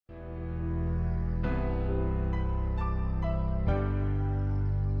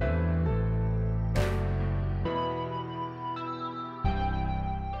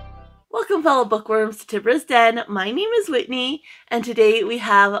Welcome fellow bookworms to TBR's Den. My name is Whitney and today we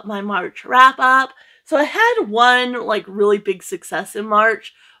have my March wrap up. So I had one really big success in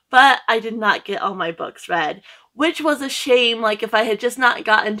March, but I did not get all my books read, which was a shame. If I had just not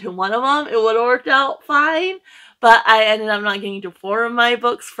gotten to one of them, it would have worked out fine. But I ended up not getting to 4 of my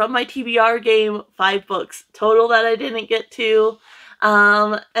books from my TBR game, 5 books total that I didn't get to.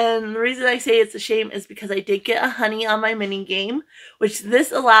 And the reason I say it's a shame is because I did get a honey on my mini game, which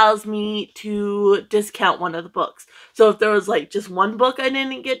this allows me to discount one of the books. So if there was just one book I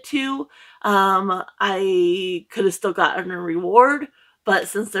didn't get to, I could have still gotten a reward. But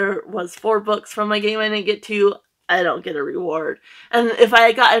since there was 4 books from my game I didn't get to, I don't get a reward. And if I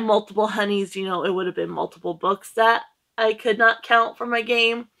had gotten multiple honeys, it would have been multiple books that I could not count for my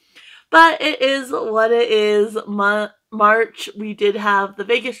game. But it is what it is. March, we did have the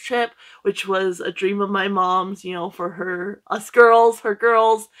Vegas trip, which was a dream of my mom's, for her girls,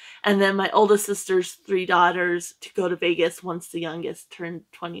 and then my oldest sister's 3 daughters to go to Vegas once the youngest turned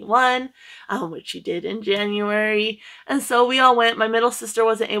 21, which she did in January. And so we all went. My middle sister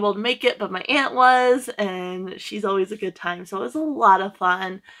wasn't able to make it, but my aunt was, and she's always a good time. So it was a lot of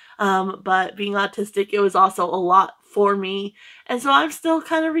fun. But being autistic, it was also a lot for me. And so I'm still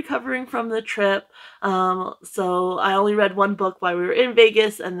kind of recovering from the trip. So I only read 1 book while we were in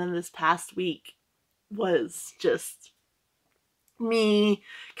Vegas, and then this past week was just me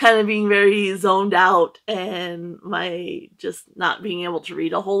kind of being very zoned out and my just not being able to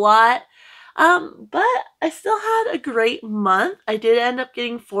read a whole lot. But I still had a great month. I did end up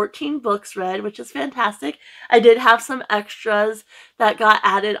getting 14 books read, which is fantastic. I did have some extras that got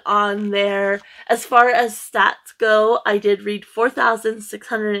added on there. As far as stats go, I did read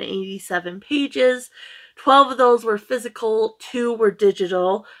 4,687 pages. 12 of those were physical, 2 were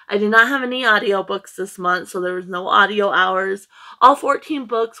digital. I did not have any audiobooks this month, so there was no audio hours. All 14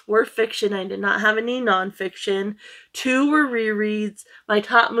 books were fiction. I did not have any nonfiction. 2 were rereads. My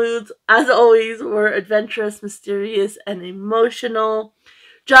top moods, as always, were adventurous, mysterious, and emotional.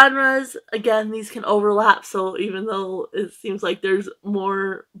 Genres, again, these can overlap, so even though it seems like there's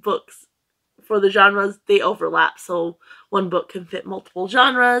more books for the genres, they overlap, so one book can fit multiple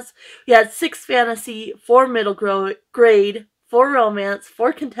genres. We had 6 fantasy, 4 middle grade, 4 romance,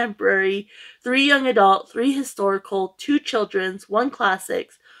 4 contemporary, 3 young adult, 3 historical, 2 children's, 1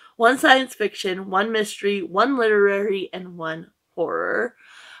 classics, 1 science fiction, 1 mystery, 1 literary, and 1 horror.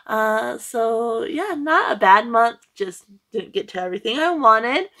 So yeah, not a bad month, just didn't get to everything I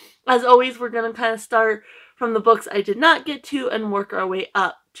wanted. As always, we're going to kind of start from the books I did not get to and work our way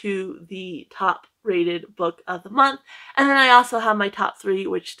up to the top rated book of the month. And then I also have my top 3,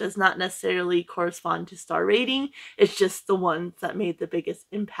 which does not necessarily correspond to star rating. It's just the ones that made the biggest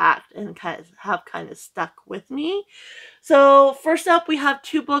impact and have stuck with me. So first up, we have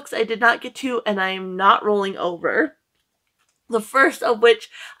 2 books I did not get to and I am not rolling over. The first of which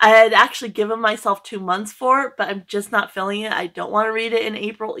I had actually given myself 2 months for, but I'm just not feeling it. I don't want to read it in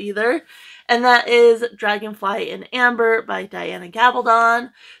April either. And that is Dragonfly in Amber by Diana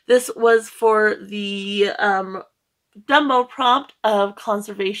Gabaldon. This was for the Dumbo prompt of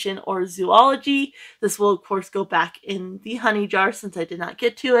conservation or zoology. This will of course go back in the honey jar since I did not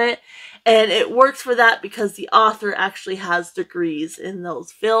get to it. And it works for that because the author actually has degrees in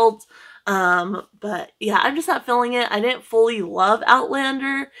those fields. But yeah, I'm just not feeling it. I didn't fully love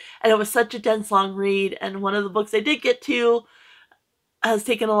Outlander, and it was such a dense long read, and one of the books I did get to has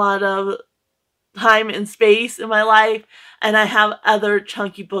taken a lot of time and space in my life, and I have other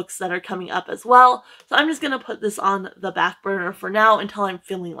chunky books that are coming up as well. So I'm just going to put this on the back burner for now until I'm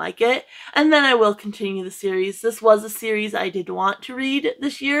feeling like it, and then I will continue the series. This was a series I did want to read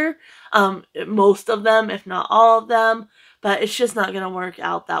this year, most of them, if not all of them. But it's just not going to work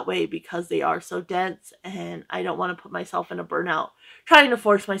out that way because they are so dense and I don't want to put myself in a burnout trying to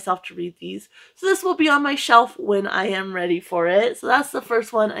force myself to read these. So this will be on my shelf when I am ready for it. So that's the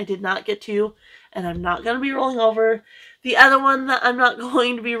first one I did not get to and I'm not going to be rolling over. The other one that I'm not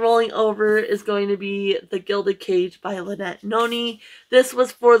going to be rolling over is going to be The Gilded Cage by Lynette Noni. This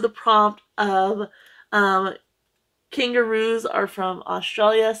was for the prompt of kangaroos are from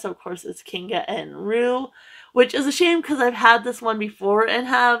Australia, so of course it's Kinga and Roo. Which is a shame because I've had this one before and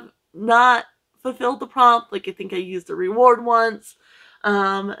have not fulfilled the prompt. I think I used the reward once.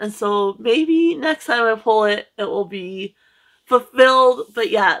 And so maybe next time I pull it, it will be fulfilled. But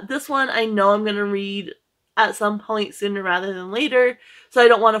yeah, this one I know I'm going to read at some point sooner rather than later. So I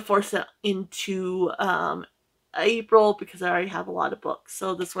don't want to force it into April because I already have a lot of books.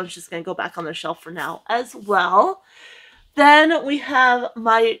 So this one's just going to go back on the shelf for now as well. Then we have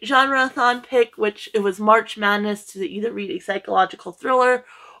my genre-a-thon pick, which it was March Madness to either read a psychological thriller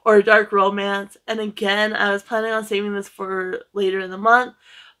or a dark romance. And again, I was planning on saving this for later in the month,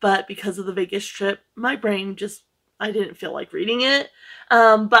 but because of the Vegas trip, my brain just, I didn't feel like reading it.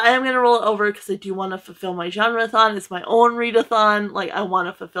 But I am going to roll it over because I do want to fulfill my genre-a-thon. It's my own read-a-thon. Like, I want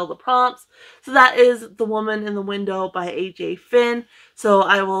to fulfill the prompts. So that is The Woman in the Window by A.J. Finn. So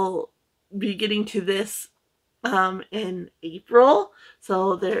I will be getting to this in April.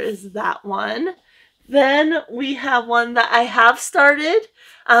 So there is that one. Then we have one that I have started.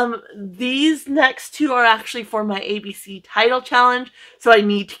 These next two are actually for my ABC title challenge, so I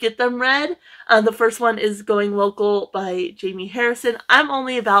need to get them read. The first one is Going Local by Jamie Harrison. I'm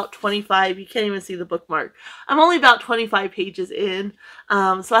only about 25, you can't even see the bookmark. I'm only about 25 pages in,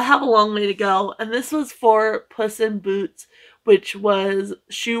 so I have a long way to go. And this was for Puss in Boots, which was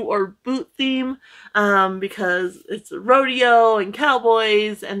shoe or boot theme, because it's a rodeo and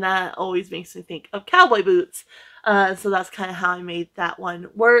cowboys, and that always makes me think of cowboy boots. So that's kind of how I made that one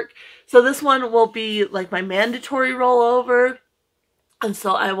work. So this one will be like my mandatory rollover. And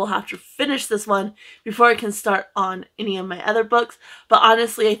so I will have to finish this one before I can start on any of my other books. But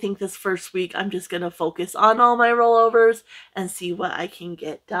honestly, I think this first week I'm just going to focus on all my rollovers and see what I can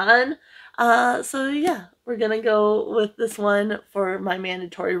get done. So yeah, we're going to go with this one for my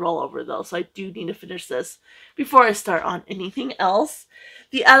mandatory rollover though. So I do need to finish this before I start on anything else.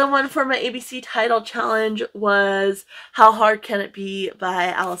 The other one for my ABC title challenge was How Hard Can It Be by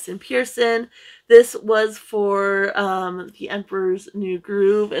Allison Pearson. This was for The Emperor's New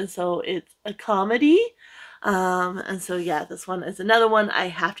Groove, and so it's a comedy. And so yeah, this one is another one I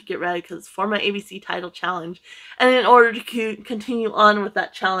have to get ready because it's for my ABC title challenge. And in order to continue on with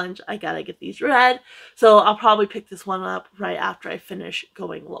that challenge, I gotta get these read. So I'll probably pick this one up right after I finish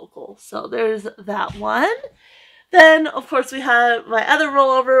Going Local. So there's that one. Then, of course, we have my other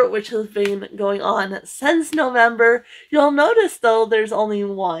rollover, which has been going on since November. You'll notice, though, there's only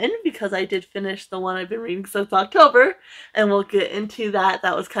one, because I did finish the one I've been reading since October, and we'll get into that.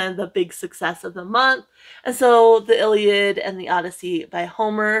 That was kind of the big success of the month. And so, the Iliad and the Odyssey by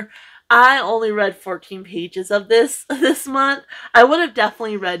Homer. I only read 14 pages of this month. I would have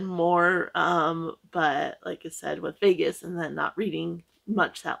definitely read more, but like I said, with Vegas and then not reading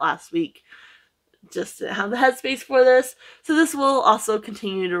much that last week, just didn't have the headspace for this. So this will also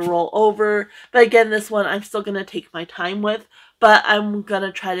continue to roll over. But again, this one I'm still going to take my time with. But I'm going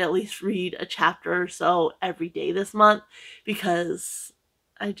to try to at least read a chapter or so every day this month, because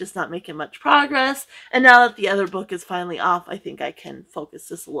I'm just not making much progress. And now that the other book is finally off, I think I can focus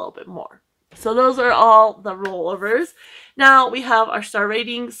this a little bit more. So those are all the rollovers. Now we have our star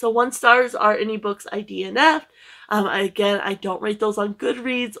ratings. So 1 stars are any books I DNF'd. Again, I don't rate those on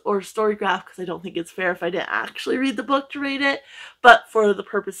Goodreads or Storygraph because I don't think it's fair if I didn't actually read the book to rate it. But for the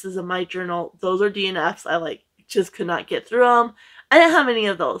purposes of my journal, those are DNFs. I just could not get through them. I didn't have any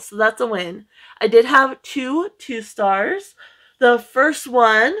of those, so that's a win. I did have 2 stars. The first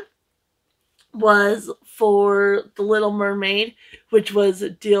one was for The Little Mermaid, which was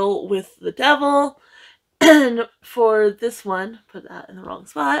Deal with the Devil. And for this one, put that in the wrong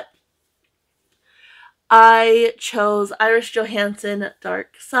spot, I chose Iris Johansen,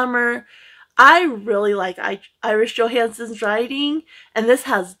 Dark Summer. I really like Iris Johansen's writing, and this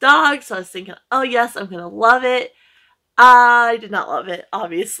has dogs, so I was thinking, oh yes, I'm going to love it. I did not love it,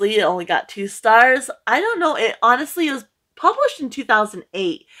 obviously. It only got 2 stars. I don't know, it was published in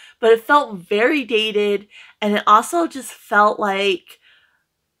 2008, but it felt very dated, and it also just felt like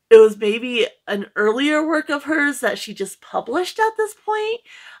it was maybe an earlier work of hers that she just published at this point.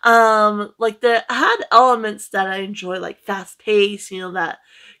 It had elements that I enjoy, like fast pace, that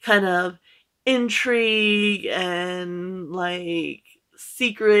kind of intrigue and like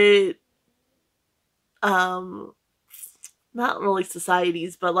secret, not really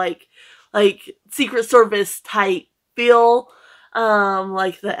societies, but like Secret Service type feel.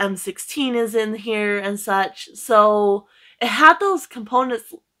 Like the M16 is in here and such. So it had those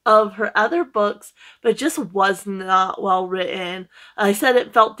components of her other books, but just was not well written. I said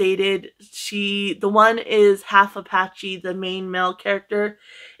it felt dated. The one is half Apache, the main male character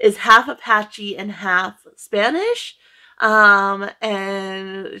is half Apache and half Spanish. And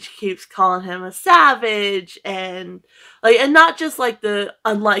she keeps calling him a savage, and not just like the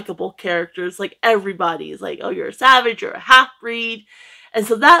unlikable characters, like everybody's like, oh, you're a savage, you're a half-breed. And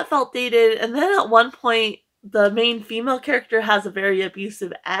so that felt dated. And then at one point, the main female character has a very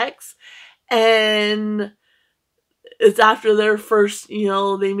abusive ex, and it's after their first,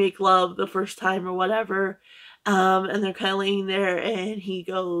 they make love the first time or whatever, and they're kind of laying there, and he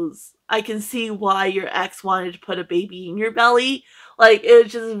goes, I can see why your ex wanted to put a baby in your belly. Like, it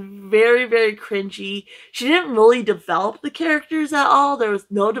was just very, very cringy. She didn't really develop the characters at all. There was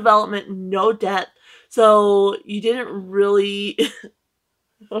no development, no depth. So you didn't really...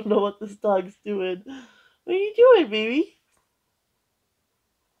 I don't know what this dog's doing. What are you doing, baby?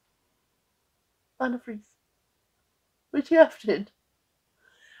 On a freeze. What you happening?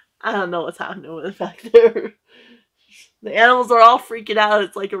 I don't know what's happening with the back there. The animals are all freaking out.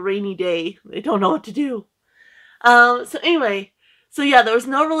 It's like a rainy day. They don't know what to do. So anyway, so yeah, there was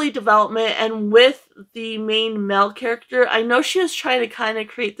no really development, and with the main male character, I know she was trying to kind of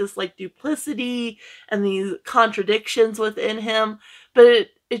create this like duplicity and these contradictions within him, but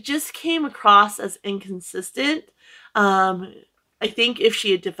it just came across as inconsistent. I think if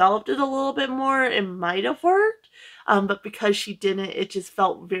she had developed it a little bit more, it might have worked, but because she didn't, it just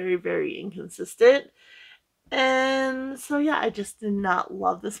felt very, very inconsistent. And so yeah, I just did not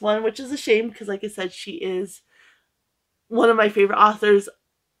love this one, which is a shame because like I said, she is one of my favorite authors.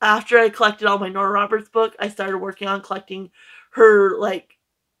 After I collected all my Nora Roberts book, I started working on collecting her like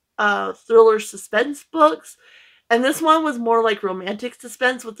thriller suspense books. And this one was more like romantic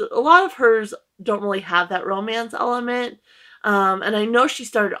suspense, with a lot of hers don't really have that romance element. And I know she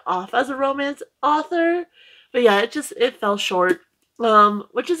started off as a romance author, but yeah, it fell short.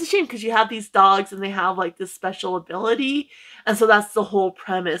 Which is a shame because you have these dogs and they have like this special ability. And so that's the whole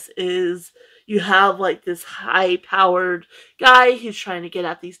premise, is you have like this high powered guy who's trying to get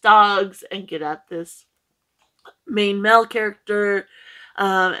at these dogs and get at this main male character.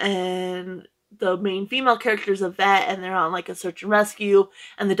 And the main female character is a vet and they're on like a search and rescue,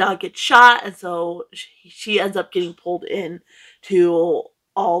 and the dog gets shot. And so she ends up getting pulled in to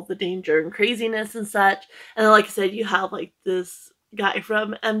all the danger and craziness and such. And then, like I said, you have like this guy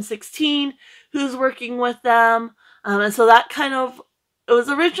from M16 who's working with them. And so that kind of, it was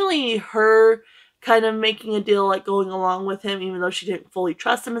originally her kind of making a deal, like going along with him, even though she didn't fully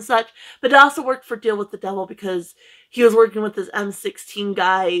trust him and such. But it also worked for Deal with the Devil because he was working with this M16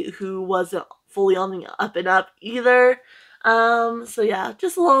 guy who wasn't fully on the up and up either. So yeah,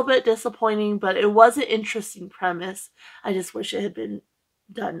 just a little bit disappointing, but it was an interesting premise. I just wish it had been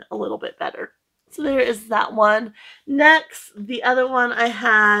done a little bit better. So there is that one. Next, the other one I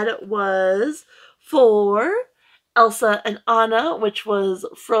had was for Elsa and Anna, which was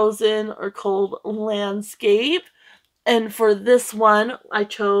Frozen or Cold Landscape. And for this one, I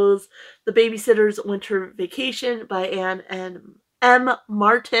chose The Babysitter's Winter Vacation by Anne and M.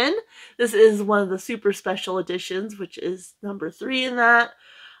 Martin. This is one of the super special editions, which is number 3 in that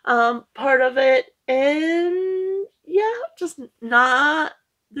part of it. And yeah, just not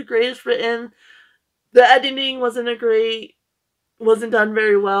the greatest written. The editing wasn't done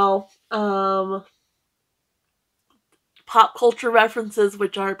very well. Pop culture references,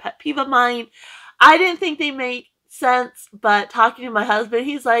 which are a pet peeve of mine, I didn't think they made sense, but talking to my husband,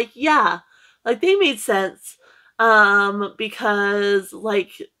 he's like, yeah, like they made sense. Because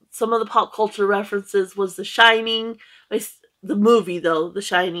like some of the pop culture references was The Shining, the movie though, The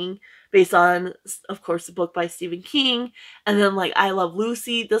Shining, based on, of course, the book by Stephen King. And then like I Love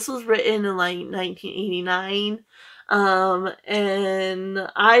Lucy, this was written in like 1989. And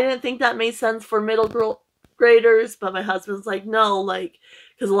I didn't think that made sense for middle graders, but my husband's like, no, like,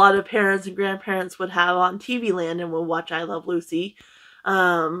 because a lot of parents and grandparents would have on TV Land and would watch I Love Lucy.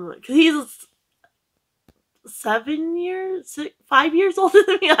 Because he's 5 years older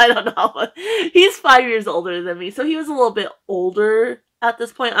than me. I don't know. He's 5 years older than me. So he was a little bit older at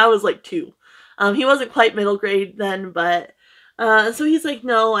this point. I was like 2. He wasn't quite middle grade then, but so he's like,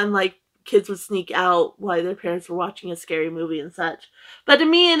 no, and like kids would sneak out while their parents were watching a scary movie and such. But to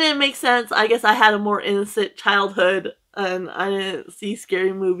me, it didn't make sense. I guess I had a more innocent childhood and I didn't see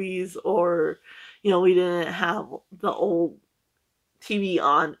scary movies, or, you know, we didn't have the old TV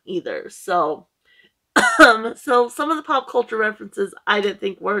on either. So so some of the pop culture references I didn't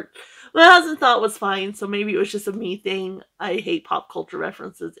think worked. My husband thought was fine, so maybe it was just a me thing. I hate pop culture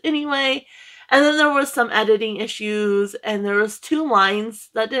references anyway. And then there was some editing issues, and there was 2 lines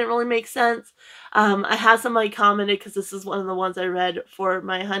that didn't really make sense. I had somebody commented, because this is one of the ones I read for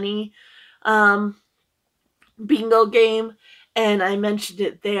my honey bingo game, and I mentioned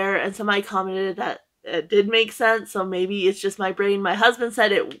it there, and somebody commented that it did make sense, so maybe it's just my brain. My husband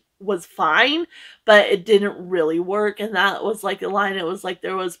said it was fine, but it didn't really work, and that was like the line. It was like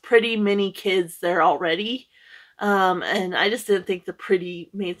there was pretty many kids there already, and I just didn't think the pretty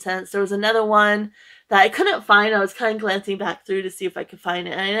made sense. There was another one that I couldn't find. I was kind of glancing back through to see if I could find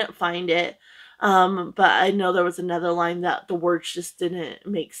it, and I didn't find it. But I know there was another line that the words just didn't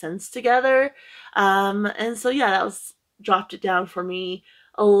make sense together. And so yeah, that was dropped it down for me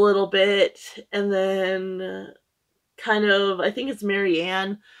a little bit. And then kind of, I think it's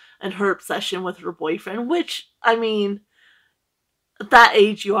Marianne and her obsession with her boyfriend, which, I mean, at that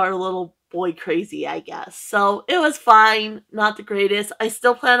age you are a little boy crazy, I guess. So it was fine, not the greatest. I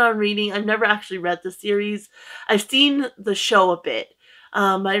still plan on reading. I've never actually read the series. I've seen the show a bit,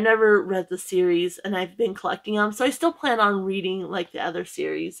 but I've never read the series, and I've been collecting them. So I still plan on reading like the other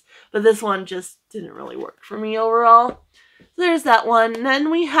series, but this one just didn't really work for me overall. So there's that one. And then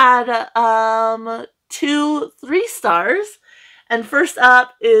we had 2 3-stars. And first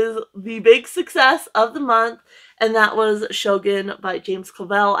up is the big success of the month, and that was Shogun by James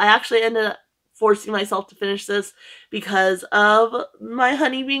Clavell. I actually ended up forcing myself to finish this because of my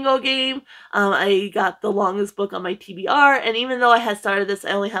Honey Bingo game. I got the longest book on my TBR, and even though I had started this,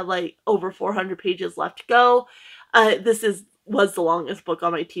 I only had like over 400 pages left to go. This was the longest book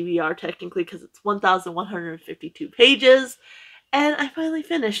on my TBR technically because it's 1,152 pages. And I finally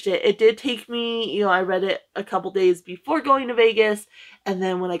finished it. It did take me, I read it a couple days before going to Vegas. And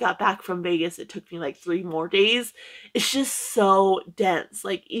then when I got back from Vegas, it took me like 3 more days. It's just so dense.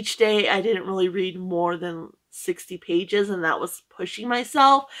 Like each day I didn't really read more than 60 pages, and that was pushing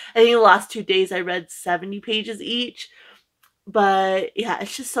myself. I think the last 2 days I read 70 pages each. But yeah,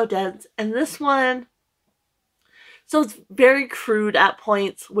 it's just so dense. And this one, so it's very crude at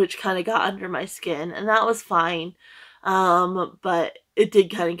points, which kind of got under my skin. And that was fine. But it did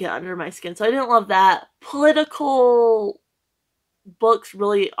kind of get under my skin, so I didn't love that. Political books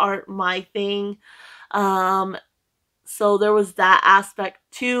really aren't my thing, so there was that aspect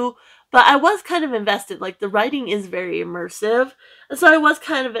too, but I was kind of invested. Like, the writing is very immersive, and so I was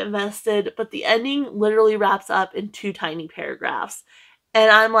kind of invested, but the ending literally wraps up in 2 tiny paragraphs, and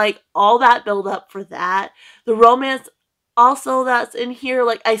I'm like, all that build up for that. The romance also that's in here,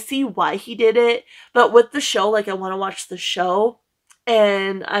 like, I see why he did it, but with the show, like, I want to watch the show,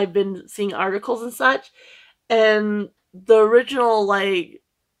 and I've been seeing articles and such, and the original, like,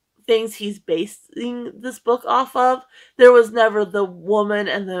 things he's basing this book off of, there was never the woman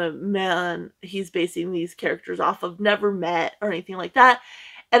and the man he's basing these characters off of never met or anything like that,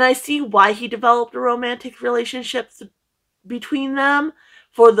 and I see why he developed a romantic relationship between them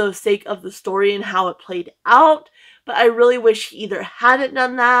for the sake of the story and how it played out. But I really wish he either hadn't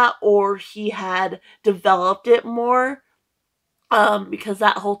done that or he had developed it more, because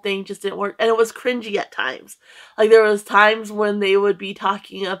that whole thing just didn't work. And it was cringy at times. Like, there was times when they would be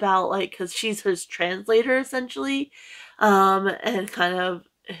talking about, like, because she's his translator essentially, and kind of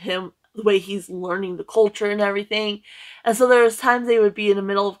him, the way he's learning the culture and everything. And so there was times they would be in the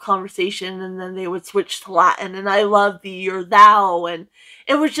middle of conversation and then they would switch to Latin, and I love thee or thou, and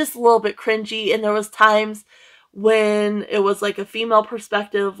it was just a little bit cringy. And there was times when it was like a female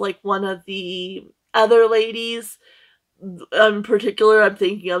perspective, like one of the other ladies in particular, I'm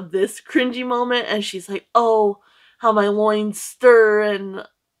thinking of this cringy moment, and she's like, oh, how my loins stir, and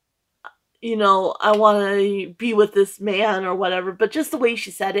I want to be with this man or whatever. But just the way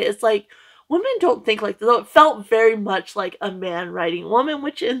she said it, it's like, women don't think like that. It felt very much like a man writing a woman,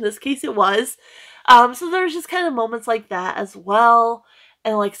 which in this case it was. So there was just kind of moments like that as well.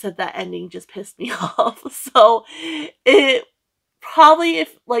 And like I said, that ending just pissed me off. So it probably,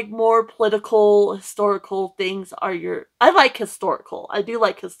 if like more political, historical things are I like historical. I do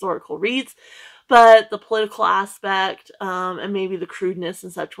like historical reads, but the political aspect, and maybe the crudeness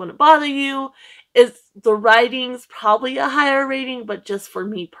and such wouldn't bother you. The writing's probably a higher rating, but just for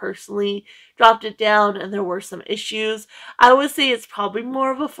me personally, dropped it down, and there were some issues. I would say it's probably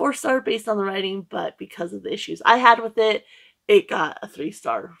more of a 4-star based on the writing, but because of the issues I had with it, it got a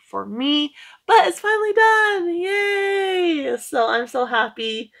 3-star for me. But it's finally done! Yay! So I'm so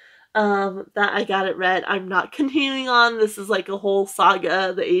happy that I got it read. I'm not continuing on. This is like a whole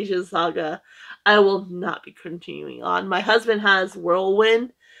saga, the Asian saga. I will not be continuing on. My husband has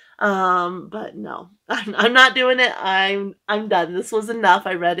Whirlwind, but no, I'm not doing it. I'm done. This was enough.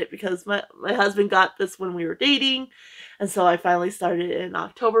 I read it because my husband got this when we were dating, and so I finally started it in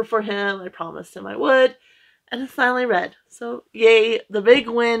October for him. I promised him I would, and it's finally read. So yay, the big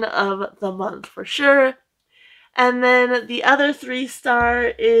win of the month for sure. And then the other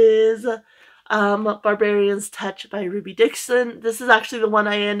 3-star is Barbarian's Touch by Ruby Dixon. This is actually the one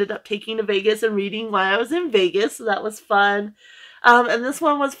I ended up taking to Vegas and reading while I was in Vegas, so that was fun. And this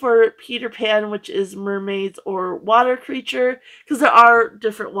one was for Peter Pan, which is mermaids or water creature, because there are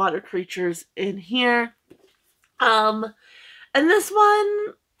different water creatures in here. And this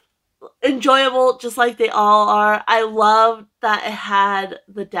one, enjoyable, just like they all are. I loved that it had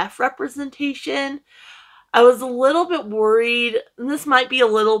the deaf representation. I was a little bit worried, and this might be a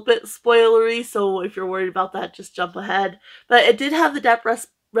little bit spoilery, so if you're worried about that, just jump ahead. But it did have the deaf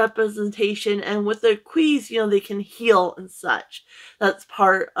representation, and with the quees, they can heal and such. That's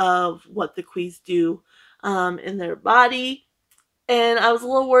part of what the quees do in their body. And I was a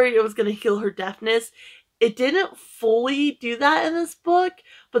little worried it was going to heal her deafness. It didn't fully do that in this book,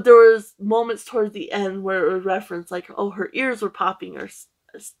 but there was moments towards the end where it would reference like, oh, her ears were popping or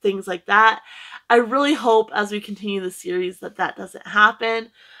things like that. I really hope as we continue the series that doesn't happen.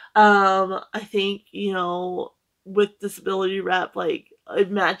 I think, with disability rep, like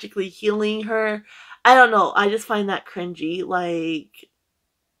magically healing her, I don't know. I just find that cringy. Like,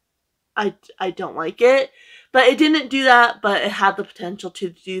 I don't like it. But it didn't do that, but it had the potential to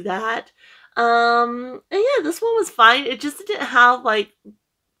do that. And yeah, this one was fine. It just didn't have like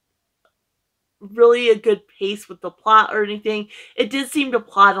really a good pace with the plot or anything. It did seem to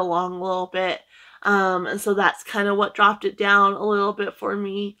plot along a little bit. And so that's kind of what dropped it down a little bit for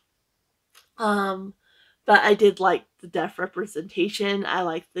me. But I did like the deaf representation. I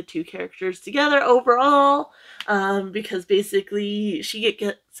liked the two characters together overall, because basically she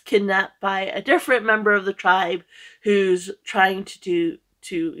gets kidnapped by a different member of the tribe who's trying to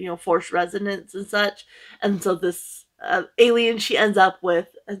force resonance and such. And so this alien she ends up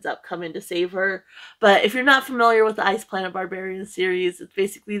coming to save her. But if you're not familiar with the Ice Planet Barbarian series, it's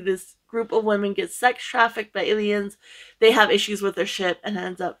basically this group of women gets sex trafficked by aliens. They have issues with their ship and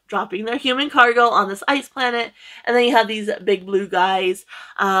ends up dropping their human cargo on this ice planet. And then you have these big blue guys.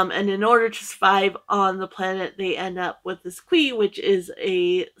 And in order to survive on the planet, they end up with this Quee, which is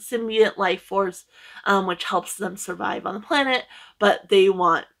a symbiont life force, which helps them survive on the planet. But they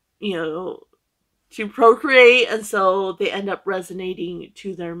want, to procreate, and so they end up resonating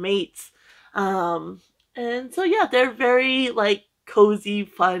to their mates. And so yeah, they're very like cozy,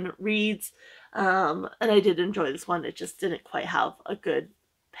 fun reads. And I did enjoy this one. It just didn't quite have a good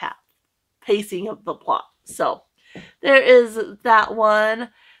pacing of the plot. So there is that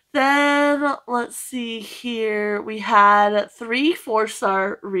one. Then let's see here. We had 3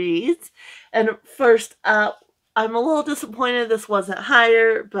 4-star reads. And first up, I'm a little disappointed this wasn't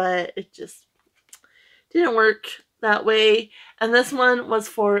higher, but it just didn't work that way. And this one was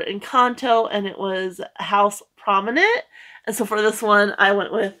for Encanto, and it was House Prominent. And so for this one, I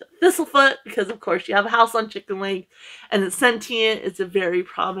went with Thistlefoot, because of course you have a house on chicken legs, and it's sentient, it's a very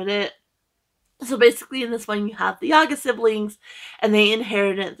prominent. So basically in this one, you have the Yaga siblings, and they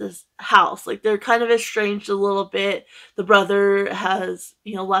inherited this house. Like, they're kind of estranged a little bit. The brother has,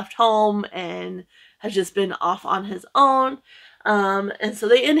 left home and has just been off on his own. And so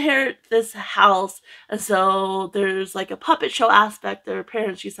they inherit this house, and so there's like a puppet show aspect. Their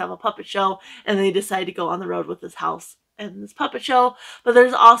parents used to have a puppet show, and they decide to go on the road with this house and this puppet show. But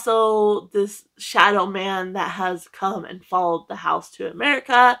there's also this shadow man that has come and followed the house to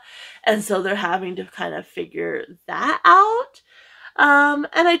America, and so they're having to kind of figure that out. And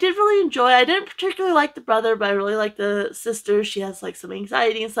I did really enjoy. I didn't particularly like the brother, but I really like the sister. She has like some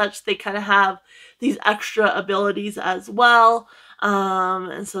anxiety and such. They kind of have these extra abilities as well.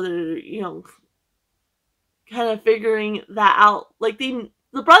 And so they're, kind of figuring that out. Like, the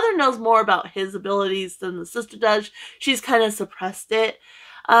brother knows more about his abilities than the sister does. She's kind of suppressed it.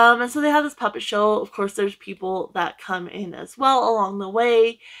 And so they have this puppet show. Of course, there's people that come in as well along the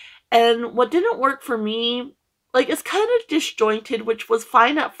way. And what didn't work for me, like, it's kind of disjointed, which was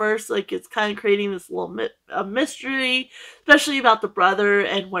fine at first. Like, it's kind of creating this little mystery, especially about the brother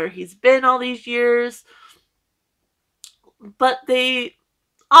and where he's been all these years. But the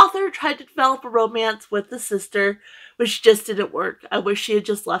author tried to develop a romance with the sister, which just didn't work. I wish she had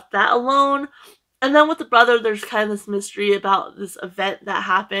just left that alone. And then with the brother, there's kind of this mystery about this event that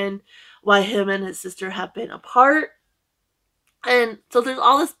happened, why him and his sister have been apart. And so there's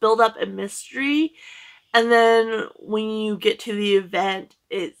all this buildup and mystery. And then when you get to the event,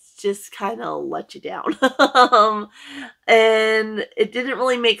 it's just kind of let you down. And it didn't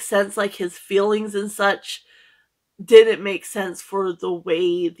really make sense, like his feelings and such didn't make sense for the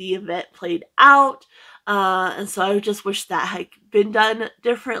way the event played out. And so I just wish that had been done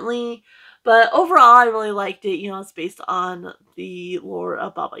differently. But overall, I really liked it. It's based on the lore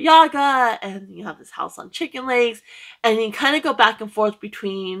of Baba Yaga, and you have this house on chicken legs, and you kind of go back and forth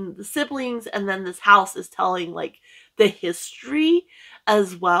between the siblings, and then this house is telling, like, the history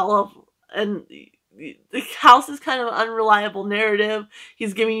as well. And the house is kind of an unreliable narrative.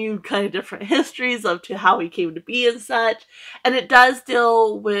 He's giving you kind of different histories of to how he came to be and such. And it does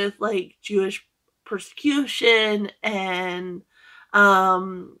deal with, like, Jewish persecution and,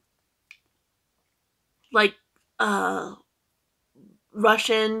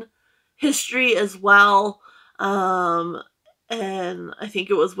 Russian history as well. And I think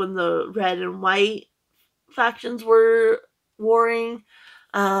it was when the red and white factions were warring.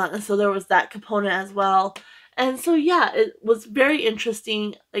 And so there was that component as well. And so, yeah, it was very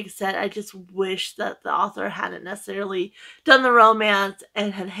interesting. Like I said, I just wish that the author hadn't necessarily done the romance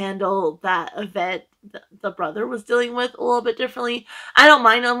and had handled that event the brother was dealing with a little bit differently. I don't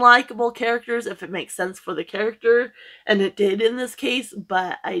mind unlikable characters if it makes sense for the character, and it did in this case,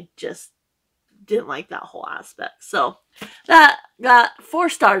 but I just didn't like that whole aspect. So that got 4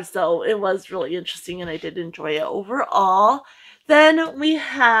 stars though. It was really interesting and I did enjoy it overall. Then we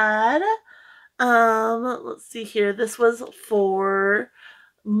had let's see here. This was for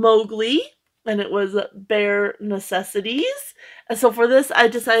Mowgli, and it was Bare Necessities. And so for this, I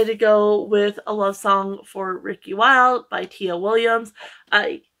decided to go with A Love Song for Ricki Wilde by Tia Williams.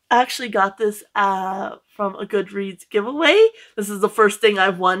 I actually got this from a Goodreads giveaway. This is the first thing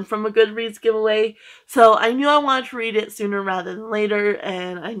I've won from a Goodreads giveaway. So I knew I wanted to read it sooner rather than later,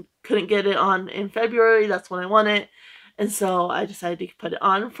 and I couldn't get it on in February. That's when I won it. And so I decided to put it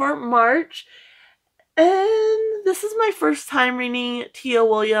on for March. And this is my first time reading Tia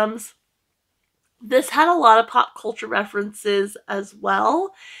Williams. This had a lot of pop culture references as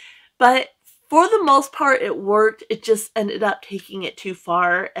well, but for the most part it worked. It just ended up taking it too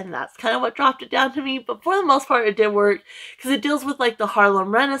far, and that's kind of what dropped it down to me. But for the most part it did work, because it deals with like the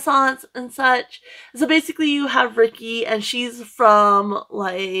Harlem Renaissance and such. So basically you have Ricki, and she's from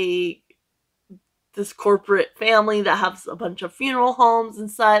like this corporate family that has a bunch of funeral homes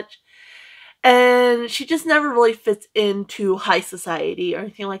and such. And she just never really fits into high society or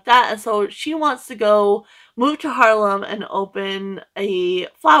anything like that. And so she wants to go move to Harlem and open a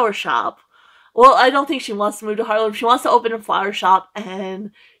flower shop. Well, I don't think she wants to move to Harlem. She wants to open a flower shop, and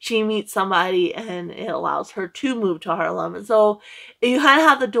she meets somebody and it allows her to move to Harlem. And so you kind of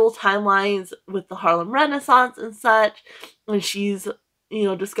have the dual timelines with the Harlem Renaissance and such. And she's, you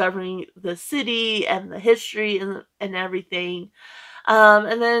know, discovering the city and the history and everything.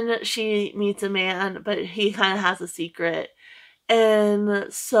 And then she meets a man, but he kind of has a secret.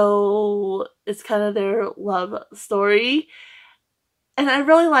 And so it's kind of their love story. And I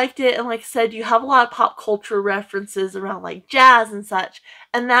really liked it. And like I said, you have a lot of pop culture references around like jazz and such.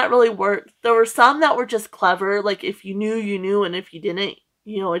 And that really worked. There were some that were just clever. Like if you knew, you knew. And if you didn't,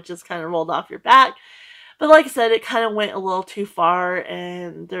 you know, it just kind of rolled off your back. But like I said, it kind of went a little too far.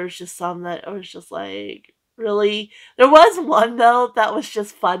 And there's just some that I was just like, really? There was one though that was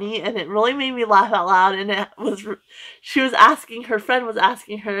just funny, and it really made me laugh out loud. And it was, her friend was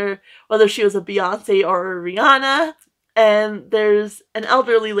asking her whether she was a Beyonce or a Rihanna. And there's an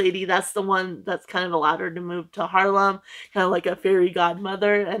elderly lady, that's the one that's kind of allowed her to move to Harlem, kind of like a fairy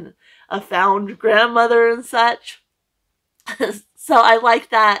godmother and a found grandmother and such. So I like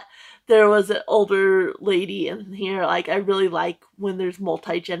that there was an older lady in here. Like, I really like when there's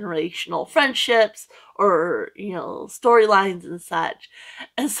multi-generational friendships or, you know, storylines and such.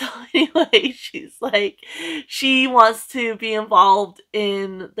 And so anyway, she's like, she wants to be involved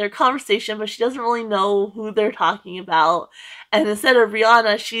in their conversation, but she doesn't really know who they're talking about. And instead of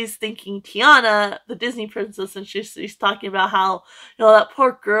Rihanna, she's thinking Tiana, the Disney princess, and she's talking about how, you know, that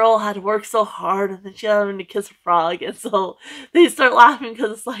poor girl had to work so hard, and then she had to kiss a frog. And so they start laughing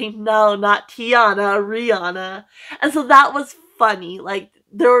because it's like, no, not Tiana, Rihanna. And so that was funny. Like,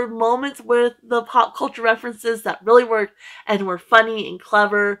 there were moments with the pop culture references that really worked and were funny and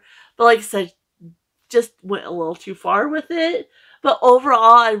clever. But like I said, just went a little too far with it. But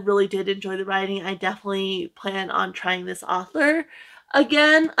overall, I really did enjoy the writing. I definitely plan on trying this author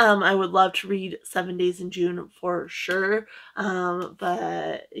again. I would love to read 7 Days in June for sure.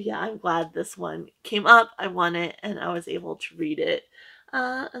 But yeah, I'm glad this one came up. I won it and I was able to read it.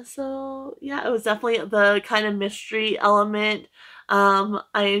 So yeah, it was definitely the kind of mystery element. I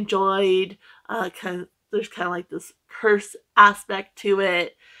enjoyed there's kind of like this curse aspect to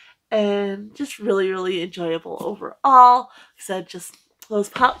it. And just really, really enjoyable overall. Like I said, just those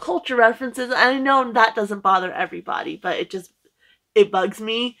pop culture references. I know that doesn't bother everybody, but it bugs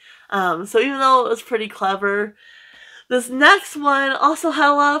me. So even though it was pretty clever, this next one also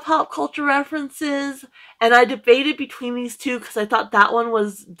had a lot of pop culture references. And I debated between these two because I thought that one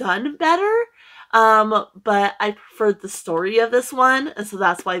was done better. But I preferred the story of this one, and so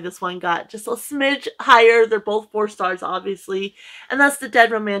that's why this one got just a smidge higher. They're both 4 stars, obviously, and that's The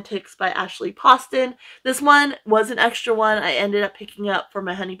Dead Romantics by Ashley Poston. This one was an extra one I ended up picking up for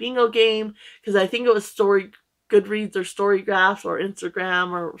my Honey Bingo game, because I think it was Goodreads or Storygraphs or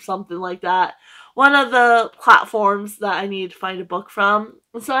Instagram or something like that. One of the platforms that I needed to find a book from.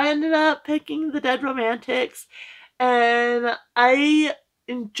 And so I ended up picking The Dead Romantics, and I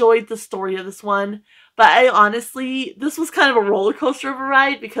enjoyed the story of this one, But I honestly, this was kind of a roller coaster of a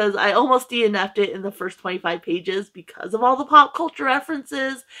ride because I almost DNF'd it in the first 25 pages because of all the pop culture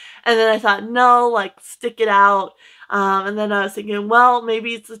references. And then I thought, no, like, stick it out. And then I was thinking, well,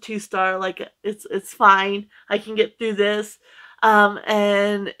 maybe it's a 2-star, like, it's fine. I can get through this.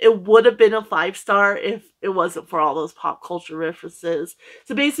 And it would have been a 5-star if it wasn't for all those pop culture references.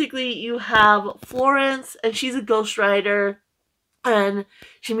 So basically, you have Florence, and she's a ghostwriter, and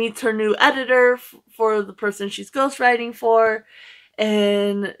she meets her new editor for the person she's ghostwriting for,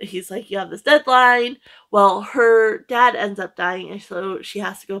 and he's like, you have this deadline. Well, her dad ends up dying, and so she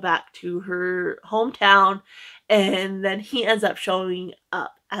has to go back to her hometown, and then he ends up showing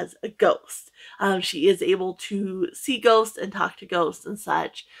up as a ghost. She is able to see ghosts and talk to ghosts and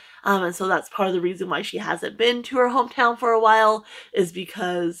such. And so that's part of the reason why she hasn't been to her hometown for a while, is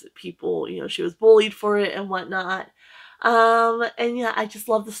because people, she was bullied for it and whatnot. And yeah, I just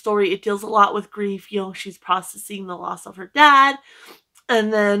love the story. It deals a lot with grief. She's processing the loss of her dad.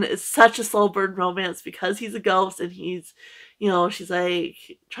 And then it's such a slow burn romance because he's a ghost and he's, she's like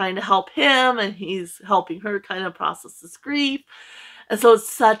trying to help him and he's helping her kind of process this grief. And so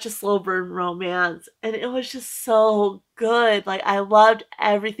it's such a slow burn romance. And it was just so good. Like, I loved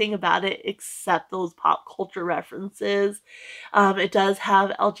everything about it except those pop culture references. It does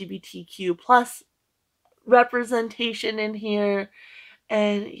have LGBTQ plus representation in here,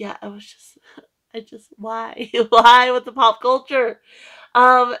 and yeah, why why with the pop culture,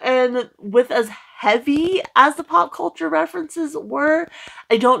 and with as heavy as the pop culture references were,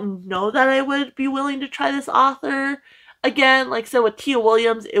 I don't know that I would be willing to try this author again. Like I said, with Tia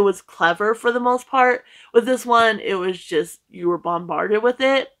Williams, it was clever for the most part. With this one, it was just, you were bombarded with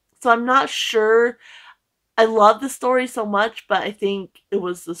it, so I'm not sure. I love the story so much, but I think it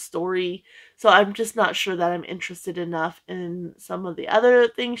was the story. So I'm just not sure that I'm interested enough in some of the other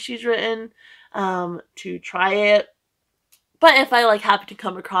things she's written to try it. But if I happen to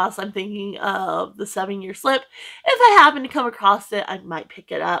come across, I'm thinking of The 7-Year Slip. If I happen to come across it, I might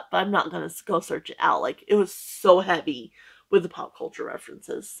pick it up, but I'm not going to go search it out. It was so heavy with the pop culture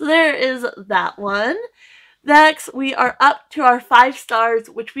references. So there is that one. Next, we are up to our 5 stars,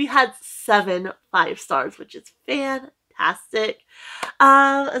 which we had 7 5-stars, which is fantastic.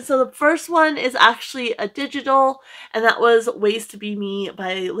 And so the first one is actually a digital, and that was Ways to Be Me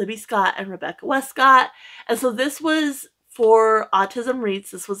by Libby Scott and Rebecca Westcott. And so this was for Autism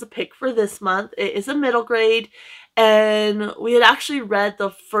Reads. This was a pick for this month. It is a middle grade, and we had actually read the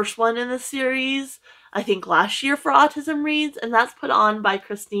first one in the series, I think last year, for Autism Reads, and that's put on by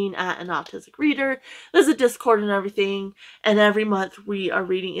Christine at An Autistic Reader. There's a Discord and everything, and every month we are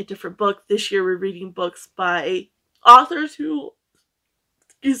reading a different book. This year we're reading books by authors who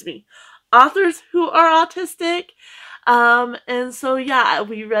are autistic. And so yeah,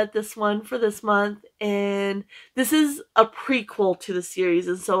 we read this one for this month, and this is a prequel to the series,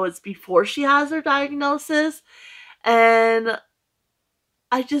 and so it's before she has her diagnosis, and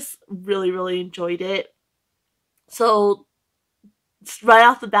I just really, really enjoyed it. So right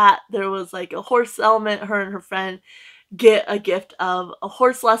off the bat, there was a horse element. Her and her friend get a gift of a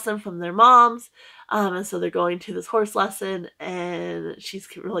horse lesson from their moms. And so they're going to this horse lesson, and she's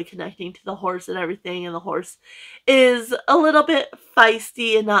really connecting to the horse and everything. And the horse is a little bit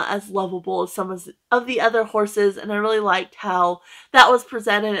feisty and not as lovable as some of the other horses. And I really liked how that was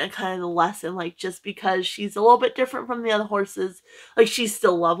presented and kind of the lesson. Just because she's a little bit different from the other horses, she's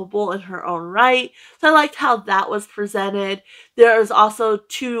still lovable in her own right. So I liked how that was presented. There's also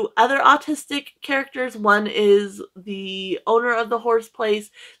 2 other autistic characters. One is the owner of the horse place.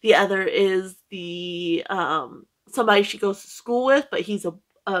 The other is the somebody she goes to school with, but he's a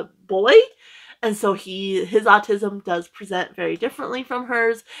boy, and so his autism does present very differently from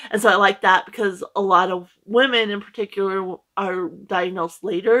hers. And so I like that because a lot of women in particular are diagnosed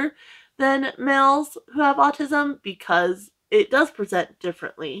later than males who have autism because it does present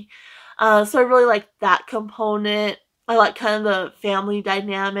differently. So I really like that component. I like kind of the family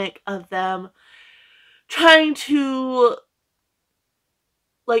dynamic of them trying to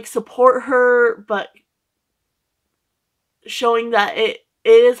support her, but showing that it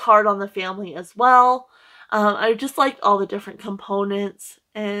is hard on the family as well. I just liked all the different components,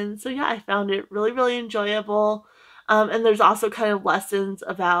 and so yeah, I found it really, really enjoyable. And there's also kind of lessons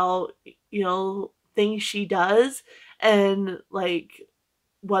about things she does, and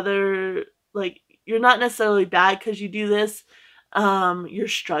whether you're not necessarily bad because you do this. You're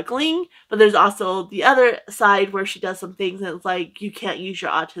struggling, but there's also the other side where she does some things and it's you can't use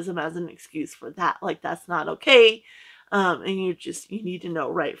your autism as an excuse for that. That's not okay. And you need to know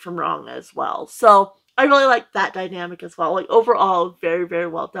right from wrong as well. So I really like that dynamic as well. Like, overall, very, very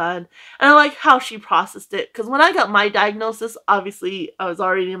well done. And I like how she processed it. Because when I got my diagnosis, obviously, I was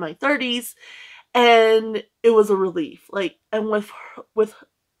already in my 30s. And it was a relief. Like, and with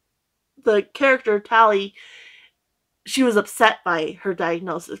the character, Tally, she was upset by her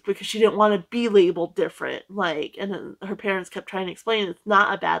diagnosis because she didn't want to be labeled different. Like, and then her parents kept trying to explain it's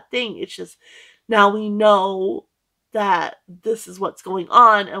not a bad thing. It's just now we know that this is what's going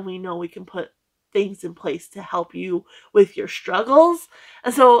on, and we know we can put things in place to help you with your struggles.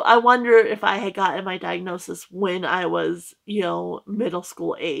 And so I wonder if I had gotten my diagnosis when I was, middle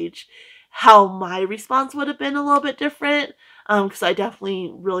school age, how my response would have been a little bit different, because I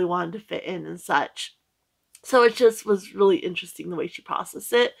definitely really wanted to fit in and such. So it just was really interesting the way she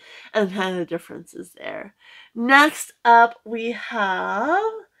processed it and kind of the differences there. Next up, we have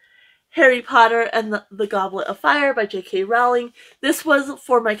Harry Potter and the Goblet of Fire by J.K. Rowling. This was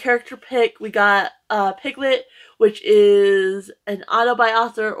for my character pick. We got Piglet, which is an auto by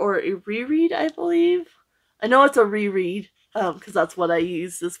author or a reread, I believe. I know it's a reread because that's what I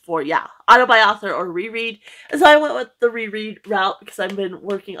use this for. Yeah, auto by author or reread. And so I went with the reread route because I've been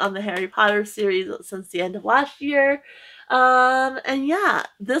working on the Harry Potter series since the end of last year. And yeah,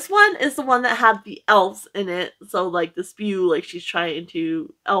 this one is the one that had the elves in it. So like the spew, like she's trying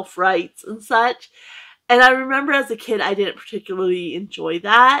to elf rights and such. And I remember as a kid, I didn't particularly enjoy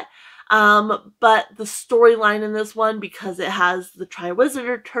that. But the storyline in this one, because it has the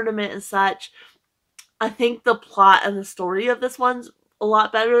Triwizard tournament and such, I think the plot and the story of this one's a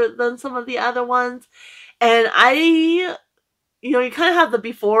lot better than some of the other ones. And you kind of have the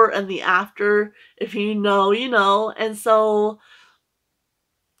before and the after. If you know, you know. And so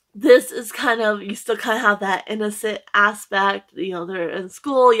this is kind of, you still kind of have that innocent aspect. They're in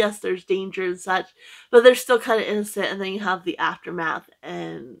school. Yes, there's danger and such, but they're still kind of innocent. And then you have the aftermath,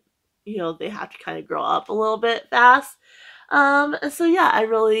 and, they have to kind of grow up a little bit fast. And so yeah,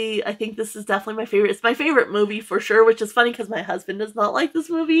 I think this is definitely my favorite. It's my favorite movie for sure, which is funny because my husband does not like this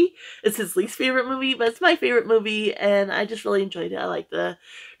movie. It's his least favorite movie, but it's my favorite movie, and I just really enjoyed it. I like the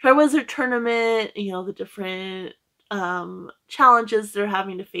Triwizard tournament, the different challenges they're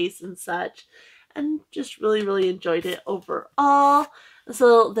having to face and such, and just really, really enjoyed it overall.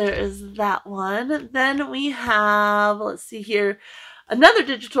 So there is that one. Then we have, let's see here, another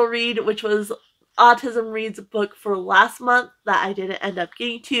digital read, which was Autism Reads a book for last month that I didn't end up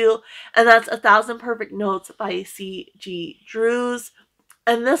getting to, and that's 1,000 Perfect Notes by C.G. Drews.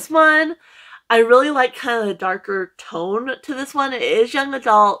 And this one, I really like kind of the darker tone to this one. It is young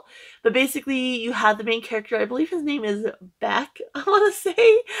adult, but basically you have the main character, I believe his name is Beck, I want to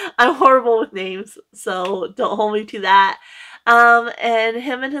say. I'm horrible with names, so don't hold me to that. And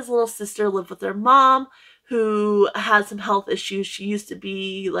him and his little sister live with their mom, who has some health issues. She used to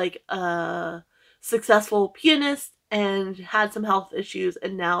be like a successful pianist and had some health issues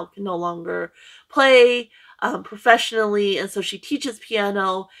and now can no longer play professionally, and so she teaches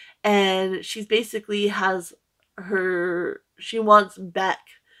piano, and she's basically she wants Beck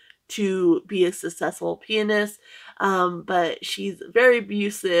to be a successful pianist, but she's very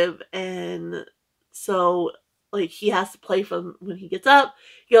abusive, and so like he has to play from when he gets up,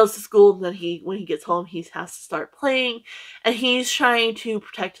 he goes to school, and then when he gets home, he has to start playing, and he's trying to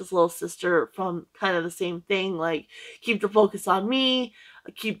protect his little sister from kind of the same thing, like keep the focus on me,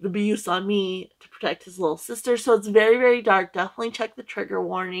 keep the abuse on me to protect his little sister. So it's very, very dark. Definitely check the trigger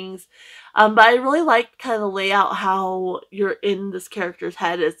warnings. But I really like kind of the layout, how you're in this character's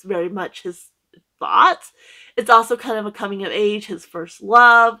head. It's very much his thoughts. It's also kind of a coming of age, his first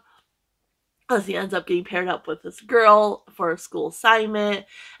love, as he ends up getting paired up with this girl for a school assignment,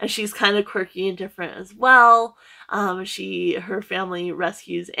 and she's kind of quirky and different as well. Her family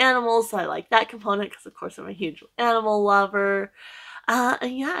rescues animals, so I like that component because of course I'm a huge animal lover.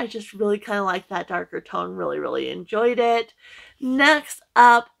 And yeah, I just really kind of like that darker tone. Really, really enjoyed it. Next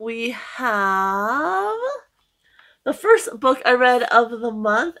up, we have the first book I read of the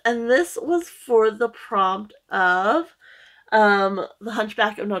month, and this was for the prompt of The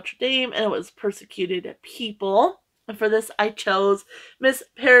Hunchback of Notre Dame, and it was Persecuted People. And for this, I chose Miss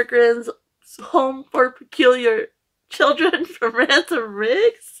Peregrine's Home for Peculiar Children from Ransom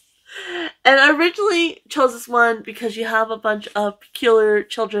Riggs. And I originally chose this one because you have a bunch of peculiar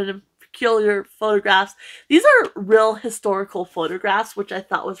children and peculiar photographs. These are real historical photographs, which I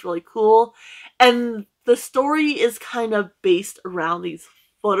thought was really cool. And the story is kind of based around these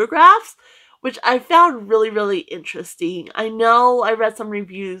photographs, which I found really, really interesting. I know I read some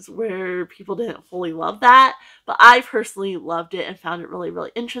reviews where people didn't fully love that, but I personally loved it and found it really,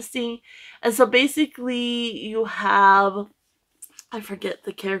 really interesting. And so basically you have, I forget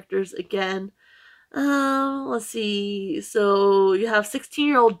the characters again. Let's see. So you have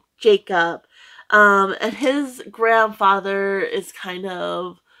 16-year-old Jacob, and his grandfather is kind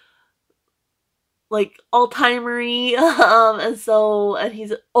of like Alzheimer-y, and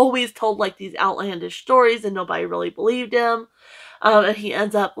he's always told like these outlandish stories, and nobody really believed him. And he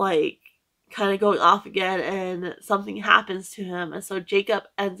ends up like kind of going off again, and something happens to him, and so Jacob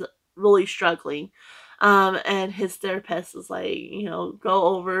ends up really struggling. And his therapist is like, go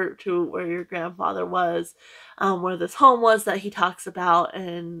over to where your grandfather was, where this home was that he talks about,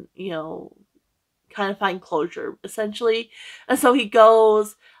 and kind of find closure essentially. And so he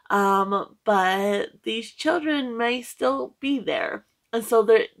goes, but these children may still be there. And so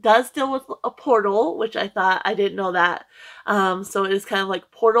there does deal with a portal, which I didn't know that. So it is kind of like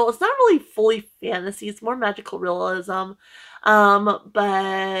Portal. It's not really fully fantasy, it's more magical realism.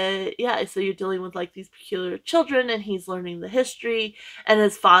 But yeah, so you're dealing with like these peculiar children, and he's learning the history, and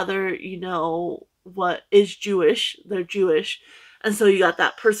his father, what is Jewish. They're Jewish. And so you got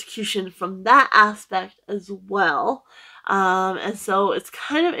that persecution from that aspect as well. And so it's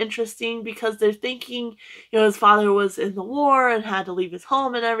kind of interesting because they're thinking, his father was in the war and had to leave his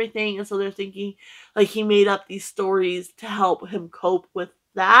home and everything. And so they're thinking like he made up these stories to help him cope with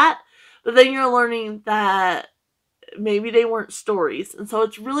that. But then you're learning that maybe they weren't stories. And so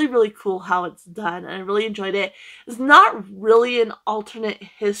it's really, really cool how it's done. And I really enjoyed it. It's not really an alternate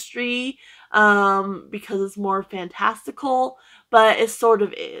history because it's more fantastical, but it sort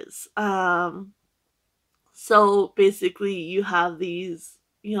of is. So basically you have these,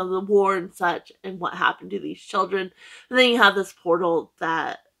 the war and such, and what happened to these children. And then you have this portal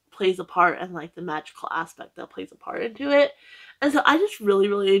that plays a part, and like the magical aspect that plays a part into it. And so I just really,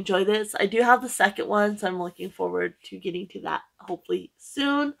 really enjoy this. I do have the second one, so I'm looking forward to getting to that hopefully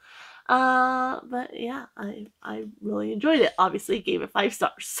soon. But yeah, I really enjoyed it. Obviously gave it 5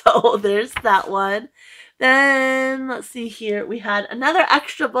 stars. So there's that one. Then let's see here. We had another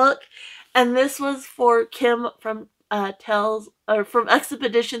extra book, and this was for Kim from from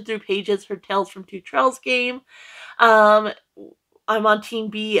Expedition Through Pages, her Tales from Two Trails game. I'm on Team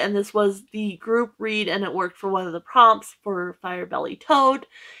B, and this was the group read, and it worked for one of the prompts for Firebelly Toad.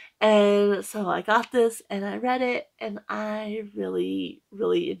 And so I got this, and I read it, and I really,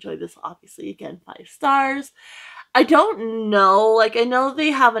 really enjoyed this. Obviously, again, 5 stars. I don't know, like, I know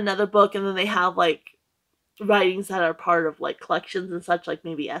they have another book, and then they have, like, writings that are part of, like, collections and such, like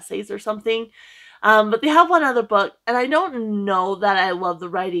maybe essays or something. But they have one other book, and I don't know that I love the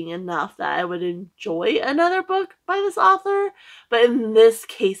writing enough that I would enjoy another book by this author. But in this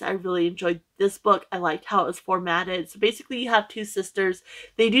case, I really enjoyed this book. I liked how it was formatted. So basically, you have 2 sisters.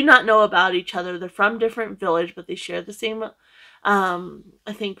 They do not know about each other. They're from different village, but they share the same,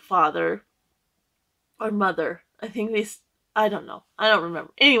 I think, father or mother. I don't know. I don't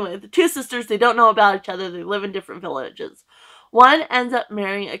remember. Anyway, the 2 sisters, they don't know about each other. They live in different villages. One ends up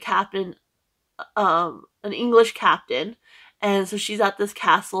marrying a captain, an English captain, and so she's at this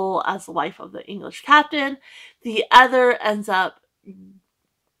castle as the wife of the English captain. The other ends up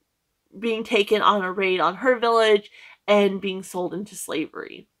being taken on a raid on her village and being sold into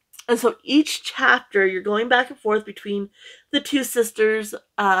slavery. And so each chapter, you're going back and forth between the 2 sisters'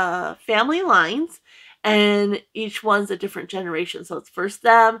 family lines, and each one's a different generation. So it's first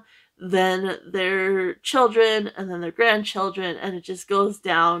them, then their children, and then their grandchildren, and it just goes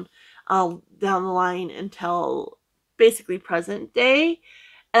down the line until basically present day.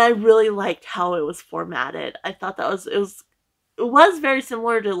 And I really liked how it was formatted. I thought that it was very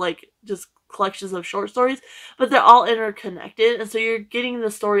similar to like just collections of short stories, but they're all interconnected, and so you're getting the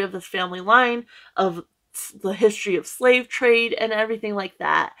story of this family line, of the history of slave trade and everything like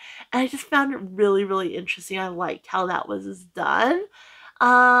that. And I just found it really, really interesting. I liked how that was done.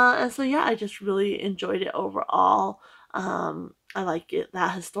 And so yeah, I just really enjoyed it overall. I like it,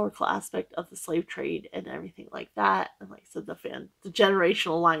 that historical aspect of the slave trade and everything like that. And like I said, the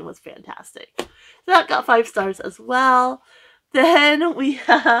generational line was fantastic. So that got 5 stars as well. Then we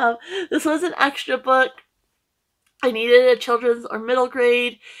have, this was an extra book. I needed a children's or middle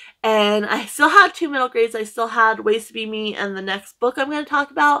grade, and I still had 2 middle grades. I still had Ways to Be Me and the next book I'm going to talk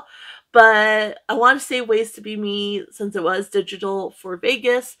about. But I want to say Ways to Be Me since it was digital for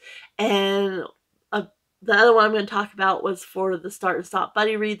Vegas, and the other one I'm going to talk about was for the Start and Stop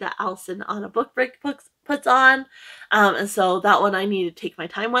Buddy Read that Allison on a Book Break puts on. And so that one I need to take my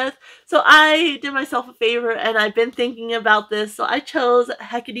time with. So I did myself a favor, and I've been thinking about this. So I chose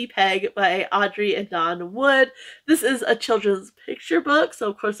Hecate Peg by Audrey and Dawn Wood. This is a children's picture book, so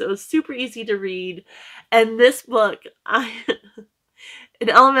of course it was super easy to read. And this book, in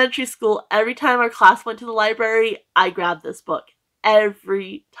elementary school, every time our class went to the library, I grabbed this book.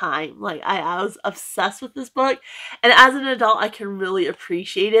 every time. Like, I was obsessed with this book, and as an adult, I can really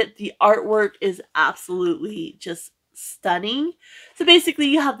appreciate it. The artwork is absolutely just stunning. So basically,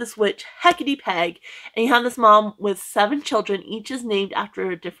 you have this witch, Hecate Peg, and you have this mom with 7 children. Each is named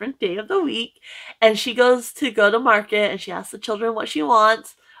after a different day of the week, and she goes to market, and she asks the children what she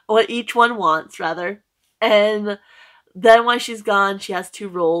wants, what each one wants, rather, and then when she's gone, she has 2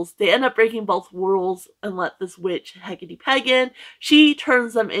 rules. They end up breaking both rules and let this witch, Hecate Peg, in. She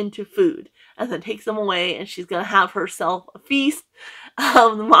turns them into food and then takes them away, and she's going to have herself a feast.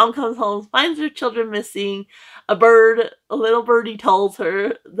 The mom comes home, finds her children missing. A little birdie tells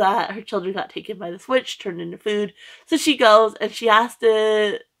her that her children got taken by this witch, turned into food. So she goes, and she has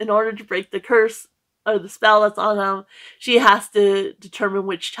to, in order to break the curse, or the spell that's on them, she has to determine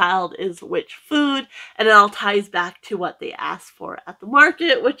which child is which food, and it all ties back to what they asked for at the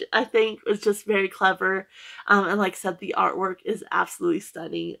market, which I think was just very clever. And like I said, the artwork is absolutely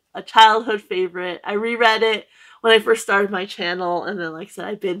stunning. A childhood favorite. I reread it when I first started my channel, and then like I said,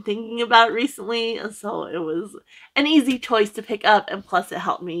 I've been thinking about it recently, and so it was an easy choice to pick up, and plus it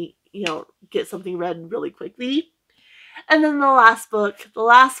helped me, get something read really quickly. And then the last book, the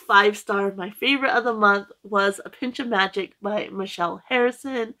last 5-star, my favorite of the month, was A Pinch of Magic by Michelle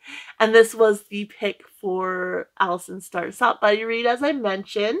Harrison. And this was the pick for Allison Starts Out by Read, as I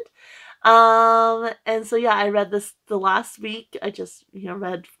mentioned. And so yeah, I read this the last week. I just,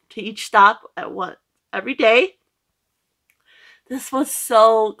 read to each stop every day. This was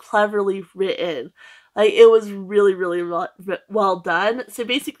so cleverly written. Like, it was really, really well done. So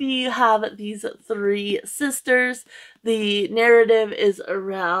basically, you have these 3 sisters. The narrative is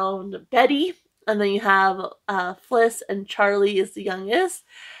around Betty, and then you have Fliss, and Charlie is the youngest.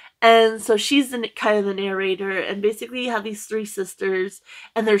 And so she's kind of the narrator, and basically you have these 3 sisters,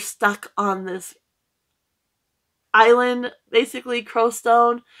 and they're stuck on this island, basically,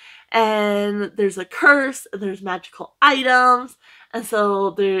 Crowstone, and there's a curse, and there's magical items. And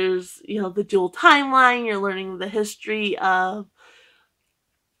so there's, the dual timeline. You're learning the history of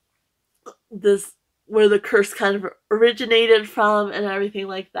this, where the curse kind of originated from and everything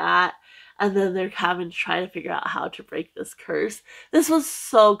like that. And then they're having to try to figure out how to break this curse. This was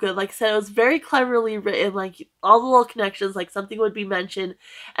so good. Like I said, it was very cleverly written. Like, all the little connections, like something would be mentioned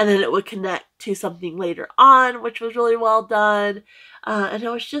and then it would connect to something later on, which was really well done. And it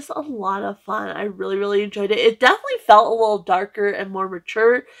was just a lot of fun. I really, really enjoyed it. It definitely felt a little darker and more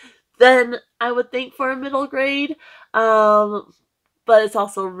mature than I would think for a middle grade. But it's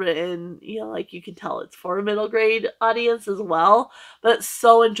also written, like, you can tell it's for a middle grade audience as well. But it's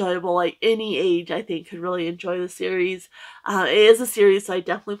so enjoyable. Like, any age, I think, could really enjoy the series. It is a series, so I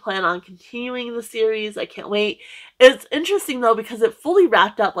definitely plan on continuing the series. I can't wait. It's interesting, though, because it fully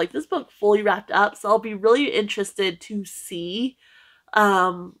wrapped up. Like, this book fully wrapped up, so I'll be really interested to see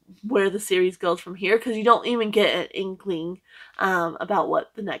where the series goes from here, because you don't even get an inkling about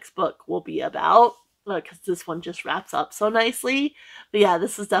what the next book will be about, because this one just wraps up so nicely. But yeah,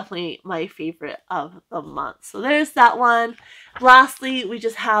 this is definitely my favorite of the month. So there's that one. Lastly, we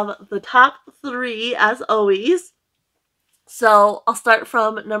just have the top 3 as always. So I'll start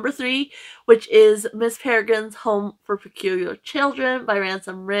from number 3, which is Miss Peregrine's Home for Peculiar Children by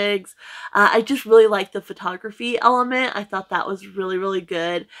Ransom Riggs. I just really liked the photography element. I thought that was really, really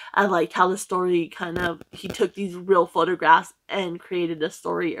good. I liked how the story he took these real photographs and created a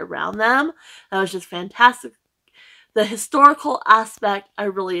story around them. That was just fantastic. The historical aspect, I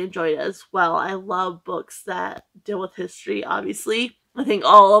really enjoyed as well. I love books that deal with history, obviously. I think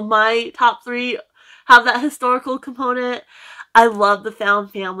all of my top 3 have that historical component. I love the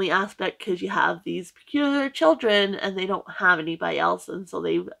found family aspect, because you have these peculiar children and they don't have anybody else, and so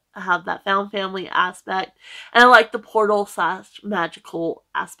they have that found family aspect. And I like the portal / magical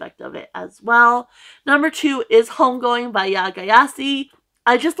aspect of it as well. Number 2 is Homegoing by Yagayasi.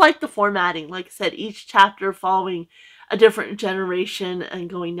 I just like the formatting. Like I said, each chapter following a different generation and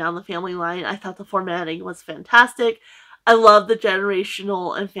going down the family line. I thought the formatting was fantastic. I love the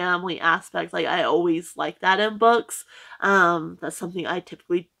generational and family aspect. Like, I always like that in books. That's something I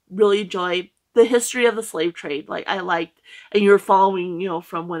typically really enjoy. The history of the slave trade, like, I liked, and you're following,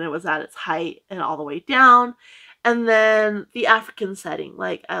 from when it was at its height and all the way down. And then the African setting,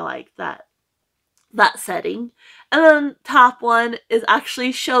 like, I like that setting. And then top 1 is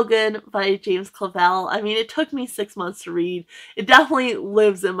actually Shogun by James Clavell. I mean, it took me 6 months to read. It definitely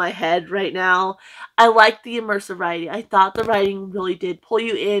lives in my head right now. I like the immersive writing. I thought the writing really did pull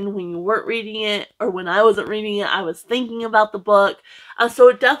you in when you weren't reading it, or when I wasn't reading it, I was thinking about the book. So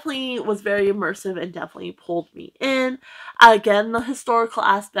it definitely was very immersive and definitely pulled me in. Again, the historical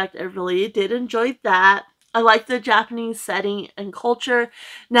aspect, I really did enjoy that. I like the Japanese setting and culture.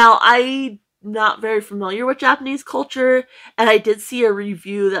 Now, I'm not very familiar with Japanese culture, and I did see a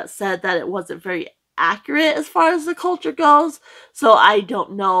review that said that it wasn't very accurate as far as the culture goes, so I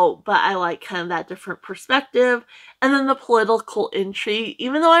don't know, but I like kind of that different perspective. And then the political intrigue,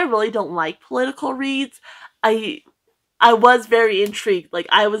 even though I really don't like political reads, I I was very intrigued. Like,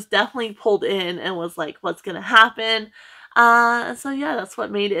 I was definitely pulled in and was like, what's gonna happen? So yeah, that's what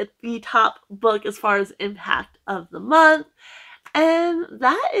made it the top book as far as impact of the month. And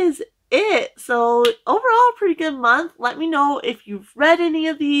that is it. So overall, pretty good month. Let me know if you've read any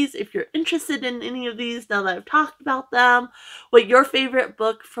of these, if you're interested in any of these now that I've talked about them, what your favorite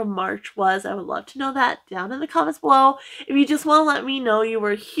book from March was. I would love to know that down in the comments below. If you just want to let me know you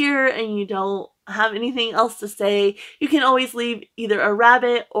were here and you don't have anything else to say, you can always leave either a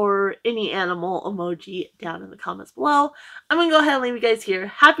rabbit or any animal emoji down in the comments below. I'm going to go ahead and leave you guys here.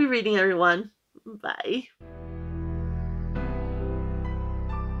 Happy reading, everyone. Bye.